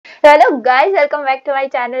Hello guys, welcome back to my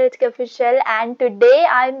channel HK Official and today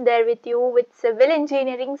I am there with you with civil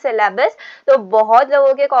engineering syllabus। तो बहुत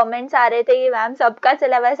लोगों के comments आ रहे थे कि मैम सबका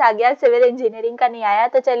सिलेबस आ गया, सिविल इंजीनियरिंग का नहीं आया।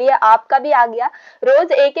 तो चलिए आपका भी आ गया।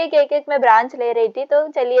 रोज एक मैं ब्रांच ले रही थी, तो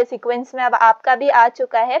चलिए सीक्वेंस में अब आपका भी आ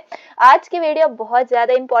चुका है। आज की वीडियो बहुत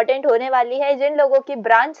ज्यादा इंपॉर्टेंट होने वाली है जिन लोगों की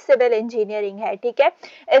ब्रांच सिविल इंजीनियरिंग है। ठीक है,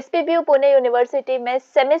 SPPU पुणे यूनिवर्सिटी में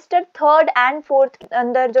सेमेस्टर 3rd एंड 4th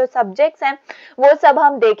अंदर जो सब्जेक्ट्स हैं वो सब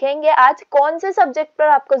हम देखेंगे। आज कौन से सब्जेक्ट पर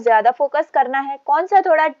आपको ज्यादा फोकस करना है, कौन सा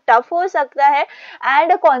थोड़ा टफ हो सकता है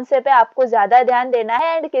एंड कौन से पे आपको ज्यादा ध्यान देना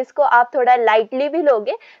है एंड किसको आप थोड़ा लाइटली भी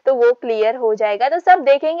लोगे तो वो क्लियर हो जाएगा। तो सब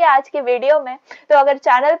देखेंगे आज के वीडियो में। तो अगर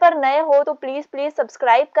चैनल पर नए हो तो प्लीज प्लीज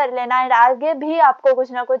सब्सक्राइब कर लेना एंड आगे भी आपको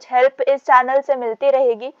कुछ ना कुछ हेल्प इस चैनल से मिलती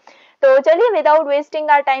रहेगी। तो चलिए without wasting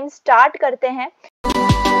our time start करते हैं।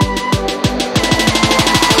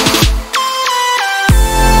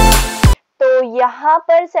 तो यहाँ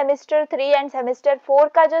पर सेमेस्टर 3 एंड सेमेस्टर 4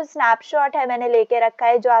 का जो स्नैपशॉट है मैंने लेके रखा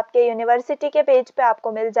है, जो आपके यूनिवर्सिटी के पेज पे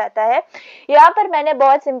आपको मिल जाता है। यहाँ पर मैंने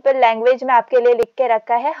बहुत सिंपल लैंग्वेज में आपके लिए लिख के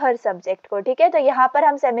रखा है हर सब्जेक्ट को। ठीक है, तो यहाँ पर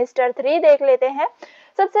हम सेमेस्टर 3 देख लेते हैं।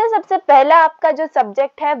 सबसे पहला आपका जो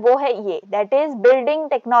सब्जेक्ट है वो है ये, that is building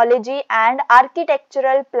technology and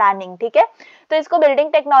architectural planning. ठीक है, तो इसको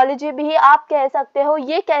बिल्डिंग टेक्नोलॉजी भी आप कह सकते हो।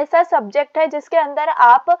 ये एक ऐसा सब्जेक्ट है जिसके अंदर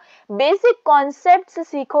आप बेसिक कॉन्सेप्ट्स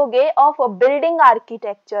सीखोगे ऑफ बिल्डिंग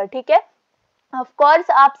आर्किटेक्चर। ठीक है, ऑफ कोर्स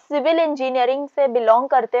आप सिविल इंजीनियरिंग से बिलोंग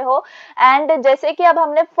करते हो एंड जैसे कि अब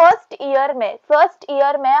हमने फर्स्ट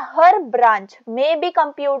ईयर में हर ब्रांच में भी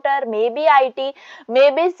कंप्यूटर, में भी आईटी,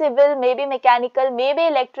 में भी सिविल, में भी मैकेनिकल, में भी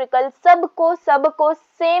इलेक्ट्रिकल, सबको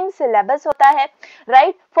सेम सिलेबस होता है,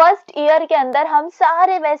 राइट। फर्स्ट ईयर के अंदर हम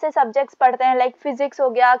सारे वैसे सब्जेक्ट्स पढ़ते हैं, लाइक फिजिक्स हो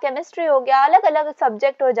गया, केमिस्ट्री हो गया, अलग अलग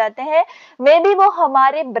सब्जेक्ट हो जाते हैं। मे बी वो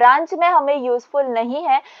हमारे ब्रांच में हमें यूजफुल नहीं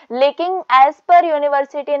है, लेकिन एज पर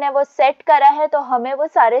यूनिवर्सिटी ने वो सेट करा है तो हमें वो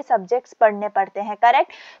सारे सब्जेक्ट्स पढ़ने पड़ते हैं,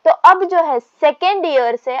 करेक्ट। तो अब जो है सेकेंड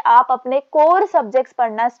ईयर से आप अपने कोर सब्जेक्ट्स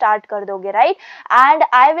पढ़ना स्टार्ट कर दोगे, right. And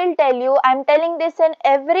I will tell you, I am telling this in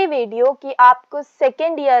every video कि आपको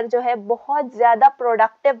सेकेंड ईयर जो है बहुत ज्यादा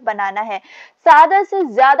प्रोडक्टिव बनाना है, ज्यादा से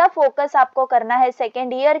ज्यादा फोकस आपको करना है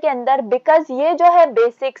सेकेंड ईयर के अंदर, बिकॉज ये जो है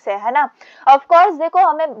बेसिक्स है ना। ऑफ कोर्स देखो,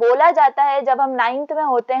 हमें बोला जाता है जब हम 9th में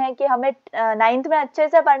होते हैं कि हमें 9th में अच्छे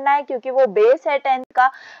से पढ़ना है क्योंकि वो बेस है 10th का।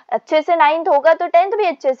 अच्छे से 9th होगा तो 10th भी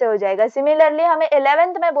अच्छे से हो जाएगा। सिमिलरली हमें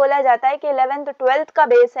 11th में बोला जाता है कि 11th 12th का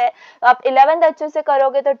बेस है, तो आप 11th अच्छे से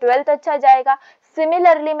करोगे तो 12th अच्छा जाएगा।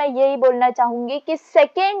 सिमिलरली मैं यही बोलना चाहूंगी कि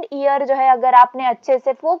सेकेंड ईयर जो है अगर आपने अच्छे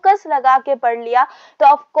से फोकस लगा के पढ़ लिया तो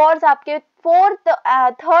ऑफ कोर्स आपके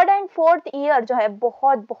थर्ड एंड फोर्थ ईयर जो है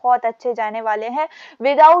बहुत बहुत अच्छे जाने वाले हैं।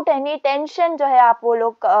 विदाउट एनी टेंशन जो है आप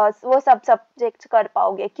वो सब सब्जेक्ट्स कर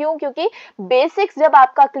पाओगे। क्यों? क्योंकि बेसिक्स जब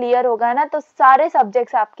आपका क्लियर होगा ना तो सारे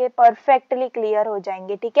सब्जेक्ट्स आपके परफेक्टली क्लियर हो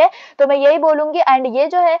जाएंगे। ठीक है, तो मैं यही बोलूंगी। एंड ये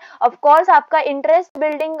जो है ऑफ कोर्स आपका इंटरेस्ट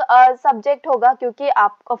बिल्डिंग सब्जेक्ट होगा, क्योंकि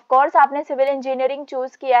आप ऑफ कोर्स आपने सिविल इंजीनियरिंग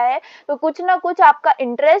चूज किया है तो कुछ ना कुछ आपका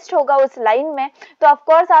इंटरेस्ट होगा उस लाइन में। तो ऑफ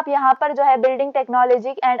कोर्स आप यहाँ पर जो है building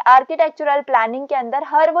technology and architectural planning के अंदर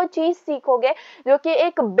हर वो चीज सीखोगे जो कि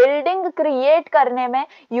एक बिल्डिंग क्रिएट करने में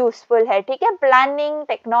यूजफुल है। ठीक है, प्लानिंग,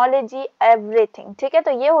 टेक्नोलॉजी, एवरीथिंग। ठीक है,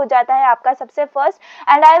 तो ये हो जाता है आपका सबसे first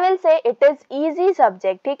and I will say it is easy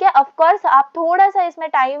subject. ठीक है, ऑफ कोर्स आप थोड़ा सा इसमें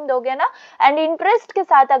टाइम दोगे ना एंड इंटरेस्ट के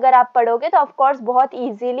साथ अगर आप पढ़ोगे तो ऑफ कोर्स बहुत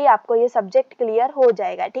इजीली आपको ये सब्जेक्ट क्लियर हो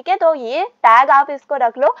जाएगा। ठीक है, तो ये टैग आप इसको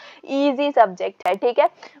रख लो, इजी सब्जेक्ट है। ठीक है,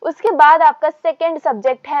 उसके बाद आपका सेकेंड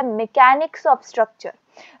सब्जेक्ट है mechanics of structure.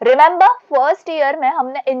 Remember first year में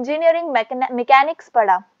हमने इंजीनियरिंग मैकेनिक्स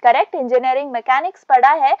पढ़ा, करेक्ट, इंजीनियरिंग मैकेनिक्स पढ़ा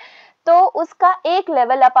है, तो उसका एक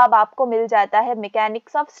लेवल अप अब आपको मिल जाता है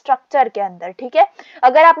मैकेनिक्स ऑफ स्ट्रक्चर के अंदर। ठीक है,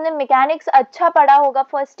 अगर आपने मैकेनिक्स अच्छा पढ़ा होगा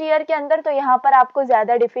फर्स्ट ईयर के अंदर तो यहाँ पर आपको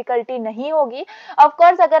ज्यादा डिफिकल्टी नहीं होगी। ऑफ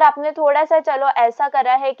कोर्स अगर आपने थोड़ा सा चलो ऐसा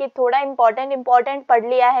करा है कि थोड़ा इंपॉर्टेंट पढ़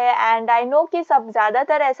लिया है, एंड आई नो कि सब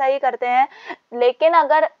ज्यादातर ऐसा ही करते हैं, लेकिन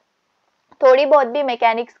अगर थोड़ी बहुत भी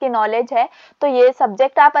मैकेनिक्स की नॉलेज है तो ये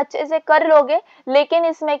सब्जेक्ट आप अच्छे से कर लोगे। लेकिन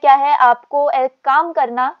इसमें क्या है, आपको एक काम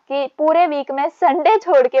करना कि पूरे वीक में संडे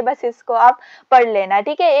छोड़ के बस इसको आप पढ़ लेना।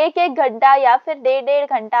 ठीक है, एक घंटा या फिर डेढ़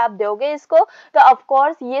घंटा आप दोगे इसको तो ऑफ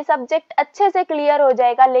कोर्स ये सब्जेक्ट अच्छे से क्लियर हो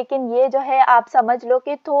जाएगा। लेकिन ये जो है आप समझ लो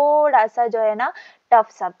कि थोड़ा सा जो है ना टफ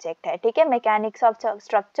सब्जेक्ट है, ठीक है। मैकेनिक्स ऑफ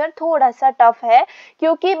स्ट्रक्चर थोड़ा सा टफ है,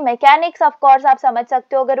 क्योंकि मैकेनिक्स ऑफ कोर्स आप समझ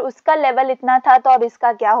सकते हो अगर उसका लेवल इतना था तो अब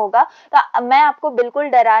इसका क्या होगा। तो मैं आपको बिल्कुल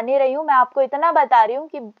डरा नहीं रही हूँ, मैं आपको इतना बता रही हूँ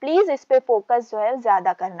कि प्लीज इस पे फोकस जो है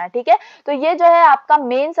ज्यादा करना, ठीक है। तो ये जो है आपका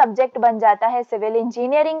मेन सब्जेक्ट बन जाता है सिविल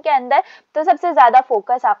इंजीनियरिंग के अंदर, तो सबसे ज्यादा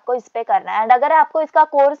फोकस आपको इस पे करना है। एंड अगर आपको इसका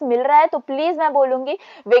कोर्स मिल रहा है तो प्लीज मैं बोलूंगी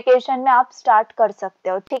वेकेशन में आप स्टार्ट कर सकते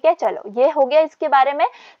हो, ठीक है। चलो ये हो गया इसके बारे में।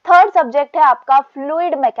 थर्ड सब्जेक्ट है आपका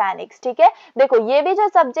फ्लूइड मैकेनिक्स, ठीक है। देखो ये भी जो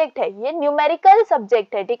सब्जेक्ट है ये न्यूमेरिकल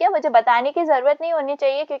सब्जेक्ट है, ठीक है। मुझे बताने की जरूरत नहीं होनी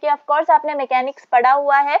चाहिए क्योंकि ऑफ कोर्स आपने मैकेनिक्स पढ़ा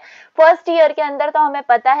हुआ है फर्स्ट ईयर के अंदर, तो हमें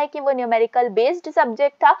पता है कि वो न्यूमेरिकल बेस्ड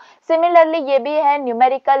सब्जेक्ट था। सिमिलरली ये भी है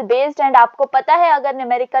न्यूमेरिकल बेस्ड, एंड आपको पता है अगर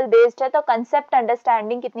न्यूमेरिकल बेस्ड है तो कंसेप्ट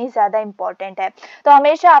अंडरस्टैंडिंग कितनी ज्यादा इंपॉर्टेंट है, तो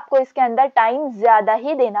हमेशा आपको इसके अंदर टाइम ज्यादा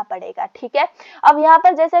ही देना पड़ेगा, ठीक है। अब यहाँ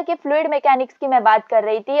पर जैसे कि फ्लूइड मैकेनिक्स की मैं बात कर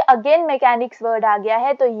रही थी, अगेन मैकेनिक्स वर्ड आ गया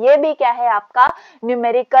है, तो ये भी क्या है आपका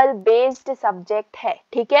न्यूमेरिकल बेस्ड सब्जेक्ट है,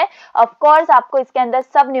 ठीक है। ऑफ कोर्स आपको इसके अंदर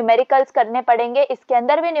सब न्यूमेरिकल्स करने पड़ेंगे, इसके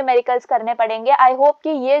अंदर भी न्यूमेरिकल्स करने पड़ेंगे। आई होप कि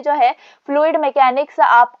ये जो है फ्लूइड मैकेनिक्स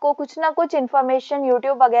आपको कुछ ना कुछ इन्फॉर्मेशन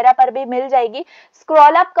यूट्यूब वगैरह पर भी मिल जाएगी,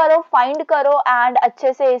 स्क्रॉल अप करो, फाइंड करो एंड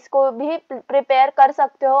अच्छे से इसको भी प्रिपेयर कर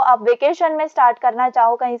सकते हो। आप वेकेशन में स्टार्ट करना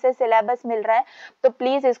चाहो, कहीं से सिलेबस मिल रहा है तो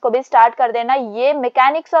प्लीज इसको भी स्टार्ट कर देना। ये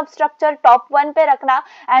मैकेनिक्स ऑफ स्ट्रक्चर टॉप 1 पे रखना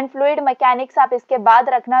एंड फ्लूइड मैकेनिक्स आप इसके बाद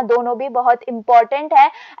रखना, दोनों भी बहुत इंपॉर्टेंट है।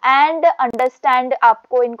 एंड अंडरस्टैंड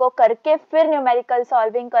आपको इनको करके फिर न्यूमेरिकल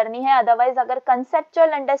सॉल्विंग करनी है, अदरवाइज अगर कंसेप्चुअल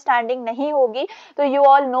अंडरस्टैंडिंग नहीं होगी तो यू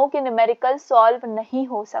ऑल नो कि न्यूमेरिकल सॉल्व नहीं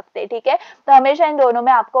हो सकते, ठीक है। तो हमेशा इन दोनों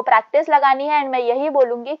में आपको प्रैक्टिस लगानी है एंड मैं यही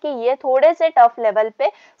बोलूंगी कि ये थोड़े से टफ लेवल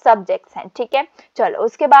पे सब्जेक्ट्स हैं, ठीक है। चलो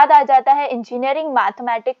उसके बाद आ जाता है इंजीनियरिंग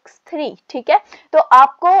मैथमेटिक्स 3, ठीक है। तो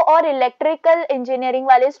आपको और इलेक्ट्रिकल इंजीनियरिंग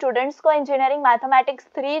वाले स्टूडेंट्स को इंजीनियरिंग मैथमेटिक्स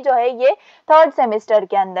 3 जो है ये थर्ड सेमेस्टर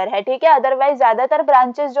के अंदर है, ठीक है। अदरवाइज ज्यादातर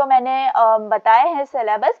ब्रांचेस जो मैंने बताए हैं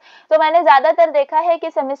सिलेबस, तो मैंने ज्यादातर देखा है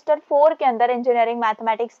कि सेमेस्टर 4 के अंदर इंजीनियरिंग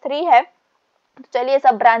मैथमेटिक्स 3 है। तो चलिए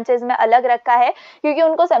सब ब्रांचेस में अलग रखा है क्योंकि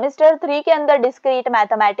उनको सेमेस्टर 3 के अंदर डिस्क्रीट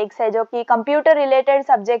मैथमेटिक्स है जो कि कंप्यूटर रिलेटेड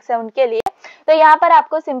सब्जेक्ट्स है उनके लिए। तो यहाँ पर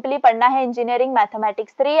आपको सिंपली पढ़ना है engineering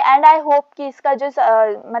mathematics 3 and I hope कि इसका जो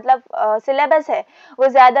मतलब सिलेबस है वो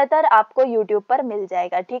ज्यादातर आपको यूट्यूब पर मिल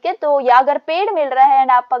जाएगा, ठीक है। तो या अगर पेड मिल रहा है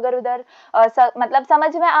एंड आप अगर उधर मतलब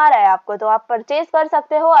समझ में आ रहा है आपको तो आप परचेज कर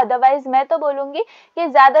सकते हो, अदरवाइज मैं तो बोलूंगी कि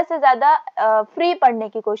ज्यादा से ज्यादा फ्री पढ़ने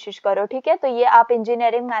की कोशिश करो, ठीक है। तो ये आप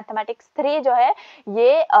इंजीनियरिंग मैथमेटिक्स 3 जो है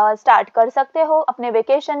ये स्टार्ट कर सकते हो अपने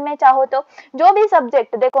वेकेशन में चाहो तो। जो भी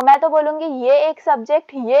सब्जेक्ट, देखो मैं तो बोलूंगी ये एक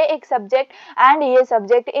सब्जेक्ट, ये एक सब्जेक्ट एंड ये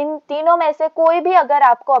सब्जेक्ट, इन तीनों में से कोई भी अगर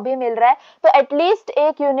आपको अभी मिल रहा है तो एटलीस्ट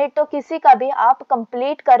एक यूनिट तो किसी का भी आप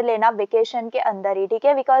कंप्लीट कर लेना वेकेशन के अंदर ही, ठीक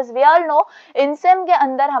है। Because we all know in same के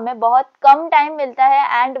अंदर हमें बहुत कम टाइम मिलता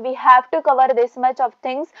है and we have to cover this much of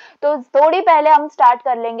things, तो थोड़ी पहले हम स्टार्ट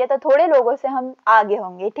कर लेंगे तो थोड़े लोगों से हम आगे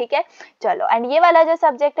होंगे, ठीक है। चलो एंड ये वाला जो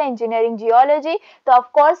सब्जेक्ट है इंजीनियरिंग जियोलॉजी, तो ऑफ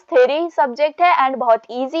कोर्स थ्योरी सब्जेक्ट है एंड बहुत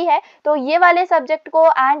इजी है, तो ये वाले सब्जेक्ट को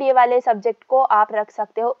एंड ये वाले सब्जेक्ट को आप रख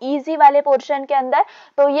सकते हो इजी वाले पोर्शन के अंदर।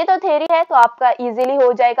 तो ये तो थ्योरी है तो आपका इजीली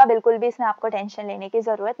हो जाएगा, बिल्कुल भी इसमें आपको टेंशन लेने की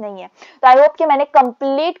जरूरत नहीं है। तो आई होप कि मैंने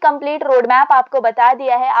कंप्लीट रोड मैप आपको बता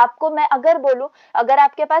दिया है। आपको मैं अगर बोलूं, अगर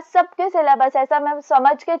आपके पास सबके सिलेबस, ऐसा मैं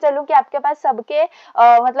समझ के चलूं कि आपके पास सबके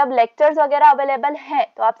मतलब लेक्चर्स वगैरह अवेलेबल है,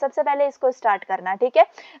 तो आप सबसे पहले इसको स्टार्ट करना, ठीक है।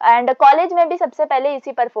 एंड कॉलेज में भी सबसे पहले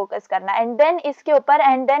इसी पर फोकस करना एंड देन इसके ऊपर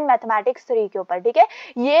एंड देन मैथमेटिक्स 3 के ऊपर, ठीक है।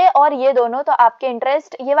 ये और ये दोनों तो आपके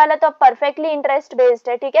इंटरेस्ट, ये वाला तो परफेक्टली इंटरेस्ट बेस्ड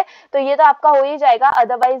है, ठीक है। तो ये तो आपका हो ही जाएगा,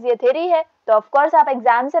 अदरवाइज ये थ्योरी है तो ऑफ कोर्स आप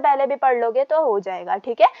एग्जाम से पहले भी पढ़ लोगे तो हो जाएगा,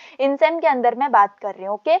 ठीक है। इनसेम के अंदर मैं बात कर रही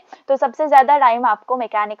हूँ, ओके। तो सबसे ज्यादा टाइम आपको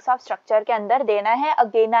मैकेनिक्स ऑफ स्ट्रक्चर के अंदर देना है,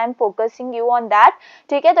 again I am focusing you on that,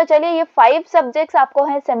 ठीक है। तो चलिए ये 5 सब्जेक्ट्स आपको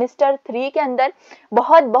है सेमेस्टर 3 के अंदर,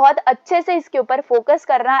 बहुत बहुत अच्छे से इसके ऊपर फोकस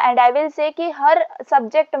करना एंड आई विल से कि हर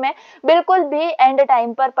सब्जेक्ट में बिल्कुल भी एंड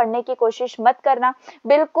टाइम पर पढ़ने की कोशिश मत करना,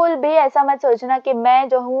 बिल्कुल भी ऐसा मत सोचना कि मैं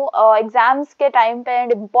जो हूँ एग्जाम्स के टाइम पे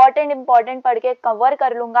एंड इंपॉर्टेंट पढ़ के कवर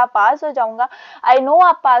कर लूंगा, पास हो जाऊंगा। आई नो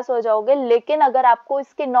आप पास हो जाओगे, लेकिन अगर आपको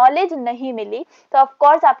इसकी नॉलेज नहीं मिली तो ऑफ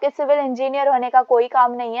कोर्स आपके सिविल इंजीनियर होने का कोई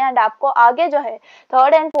काम नहीं है एंड आपको आगे जो है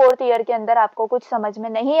 3rd एंड 4th ईयर के अंदर आपको कुछ समझ में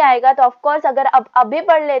नहीं आएगा। तो ऑफ कोर्स अगर अब अभी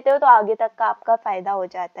पढ़ लेते हो तो आगे तक का आपका फायदा हो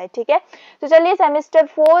जाता है, ठीक है। तो चलिए सेमेस्टर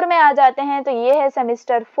 4 में आ जाते हैं। तो ये है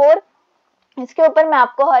सेमेस्टर 4 इसके ऊपर मैं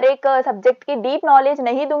आपको हर एक सब्जेक्ट की डीप नॉलेज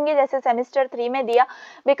नहीं दूंगी जैसे सेमेस्टर 3 में दिया,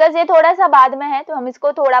 बिकॉज ये थोड़ा सा बाद में है, तो हम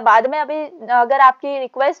इसको थोड़ा बाद में, अभी अगर आपकी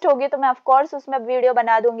रिक्वेस्ट होगी तो मैं ऑफ कोर्स उसमें वीडियो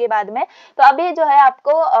बना दूंगी बाद में। तो अभी जो है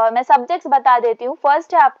आपको मैं सब्जेक्ट्स बता देती हूँ।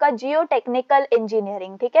 फर्स्ट है आपका जियो टेक्निकल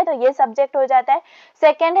इंजीनियरिंग, ठीक है, तो ये सब्जेक्ट हो जाता है।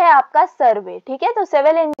 सेकेंड है आपका सर्वे, ठीक है, तो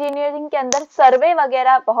सिविल इंजीनियरिंग के अंदर सर्वे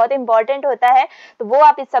वगैरह बहुत इंपॉर्टेंट होता है, तो वो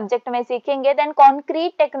आप इस सब्जेक्ट में सीखेंगे। Then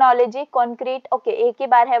concrete technology, concrete okay एक ही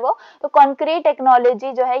बार है वो, तो कॉन्क्रीट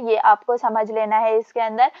टेक्नोलॉजी जो है ये आपको समझ लेना है इसके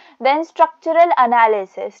अंदर। देन स्ट्रक्चरल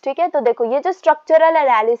एनालिसिस, ठीक है, तो देखो ये जो स्ट्रक्चरल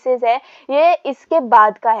एनालिसिस है ये इसके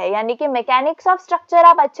बाद का है, यानी कि मैकेनिक्स ऑफ स्ट्रक्चर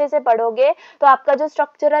आप अच्छे से पढ़ोगे तो आपका जो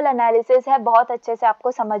स्ट्रक्चरल एनालिसिस है बहुत अच्छे से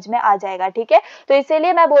आपको समझ में आ जाएगा, ठीक है। तो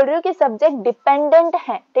इसीलिए मैं बोल रही हूँ कि सब्जेक्ट डिपेंडेंट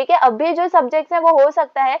है, ठीक है। अभी जो सब्जेक्ट है वो हो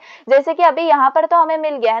सकता है, जैसे कि अभी यहाँ पर तो हमें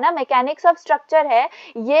मिल गया है ना मैकेनिक्स ऑफ स्ट्रक्चर है,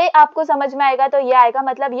 ये आपको समझ में आएगा तो ये आएगा,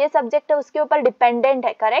 मतलब ये सब्जेक्ट है उसके ऊपर डिपेंडेंट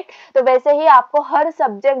है, करेक्ट। तो वैसे ही आपको हर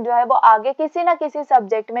सब्जेक्ट जो है वो आगे किसी ना किसी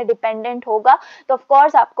सब्जेक्ट में डिपेंडेंट होगा, तो ऑफ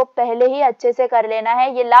कोर्स आपको पहले ही अच्छे से कर लेना है।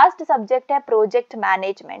 ये लास्ट सब्जेक्ट है प्रोजेक्ट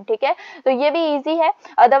मैनेजमेंट, ठीक है, तो ये भी इजी है।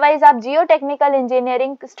 अदरवाइज आप जियो टेक्निकल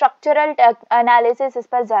इंजीनियरिंग स्ट्रक्चरल एनालिसिस इस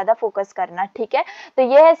पर ज्यादा फोकस करना, ठीक है। तो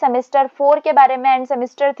ये है सेमेस्टर 4 के बारे में। एंड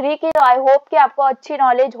सेमेस्टर 3 की तो आई होप कि आपको अच्छी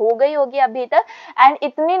नॉलेज हो गई होगी अभी तक, एंड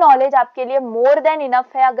इतनी नॉलेज आपके लिए मोर देन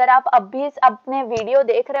इनफ है। अगर आप अभी अपने वीडियो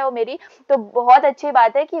देख रहे हो मेरी तो बहुत अच्छी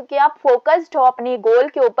बात है, क्योंकि आप फोकस्ड हो अपनी गोल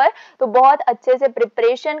के ऊपर, तो बहुत अच्छे से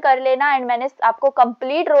प्रिपरेशन कर लेना। एंड मैंने आपको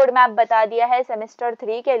कंप्लीट रोड मैप बता दिया है सेमेस्टर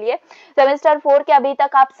 3 के लिए। सेमेस्टर 4 के अभी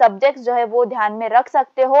तक आप सब्जेक्ट्स जो है वो ध्यान में रख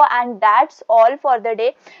सकते हो। And that's all for the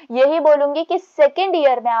day. यही बोलूंगी कि सेकेंड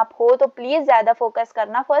ईयर में आप हो तो प्लीज ज्यादा फोकस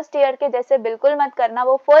करना, फर्स्ट ईयर के जैसे बिल्कुल मत करना,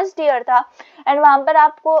 वो फर्स्ट ईयर था एंड वहां पर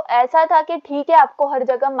आपको ऐसा था कि ठीक है आपको हर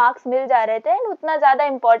जगह मार्क्स मिल जा रहे थे एंड उतना ज्यादा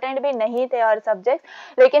इंपॉर्टेंट भी नहीं थे और सब्जेक्ट,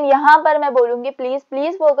 लेकिन यहाँ पर मैं बोलूंगी प्लीज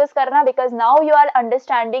प्लीज फोकस करना, because now you are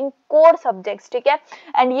understanding core subjects, ठीक है।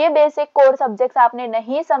 एंड ये बेसिक कोर सब्जेक्ट्स आपने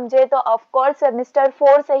नहीं समझे तो ऑफ कोर्स सेमेस्टर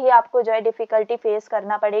 4 से ही आपको जो है डिफिकल्टी फेस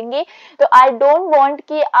करना पड़ेगी। तो आई डोंट वांट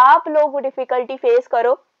कि आप लोग डिफिकल्टी फेस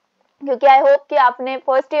करो, क्योंकि आई होप कि आपने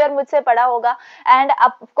फर्स्ट ईयर मुझसे पढ़ा होगा एंड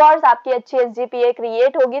ऑफ कोर्स आपकी अच्छी एसजीपीए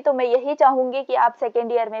क्रिएट होगी। तो मैं यही चाहूंगी कि आप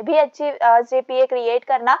सेकेंड ईयर में भी अच्छी एसजीपीए क्रिएट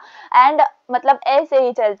करना एंड मतलब ऐसे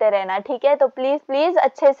ही चलते रहना, ठीक है। तो प्लीज प्लीज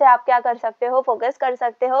अच्छे से आप क्या कर सकते हो, फोकस कर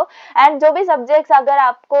सकते हो। एंड जो भी सब्जेक्ट्स अगर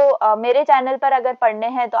आपको मेरे चैनल पर अगर पढ़ने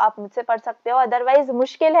हैं तो आप मुझसे पढ़ सकते हो, अदरवाइज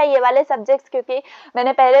मुश्किल है ये वाले सब्जेक्ट्स, क्योंकि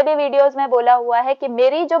मैंने पहले भी वीडियोज में बोला हुआ है कि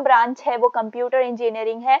मेरी जो ब्रांच है वो कंप्यूटर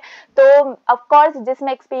इंजीनियरिंग है, तो ऑफ कोर्स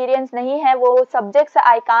जिसमें एक्सपीरियंस नहीं है वो सब्जेक्ट्स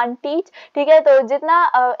आई कांट टीच, ठीक है। तो जितना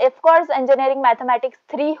ऑफ कोर्स इंजीनियरिंग मैथमेटिक्स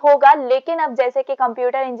 3 होगा, लेकिन अब जैसे कि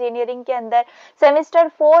कंप्यूटर इंजीनियरिंग के अंदर सेमेस्टर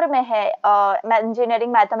 4 में है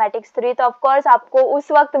इंजीनियरिंग मैथमेटिक्स 3, तो ऑफ कोर्स आपको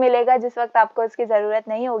उस वक्त मिलेगा जिस वक्त आपको उसकी जरूरत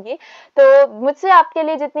नहीं होगी। तो मुझसे आपके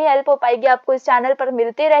लिए जितनी हेल्प हो पाएगी आपको इस चैनल पर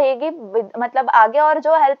मिलती रहेगी, मतलब आगे और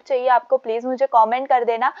जो हेल्प चाहिए आपको प्लीज मुझे कमेंट कर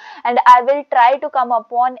देना and I will try to come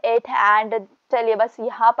upon it. And चलिए बस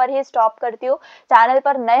यहाँ पर ही स्टॉप करती हूँ। चैनल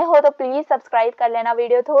पर नए हो तो प्लीज सब्सक्राइब कर लेना,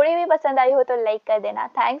 वीडियो थोड़ी भी पसंद आई हो तो लाइक कर देना।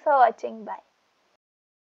 Thanks for watching, bye.